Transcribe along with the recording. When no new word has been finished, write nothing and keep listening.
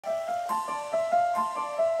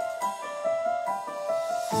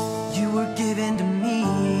You were given to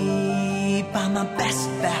me by my best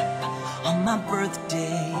bap on my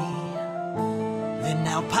birthday. Then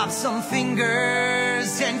now pop some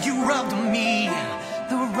fingers and you rubbed me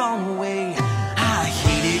the wrong way. I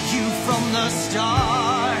hated you from the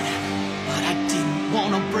start, but I didn't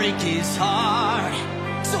want to break his heart.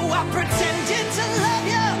 So I pretended to love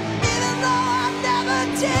you, even though I never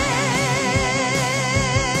did.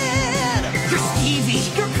 You're Stevie,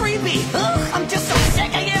 you're creepy, ugh, I'm just so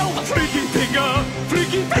sick of you. Freaky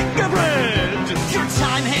finger bread. Your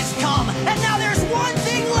time has come, and now there's one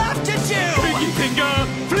thing left to do.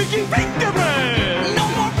 Freaky finger bread. No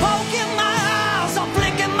more poking my eyes or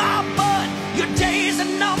flicking my butt. Your days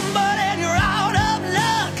are numbered and you're out of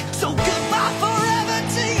luck. So goodbye forever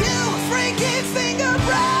to you, Freaky Finger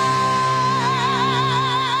Bread.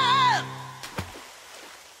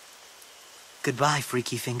 Goodbye,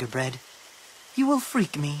 Freaky Finger Bread. You will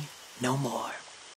freak me no more.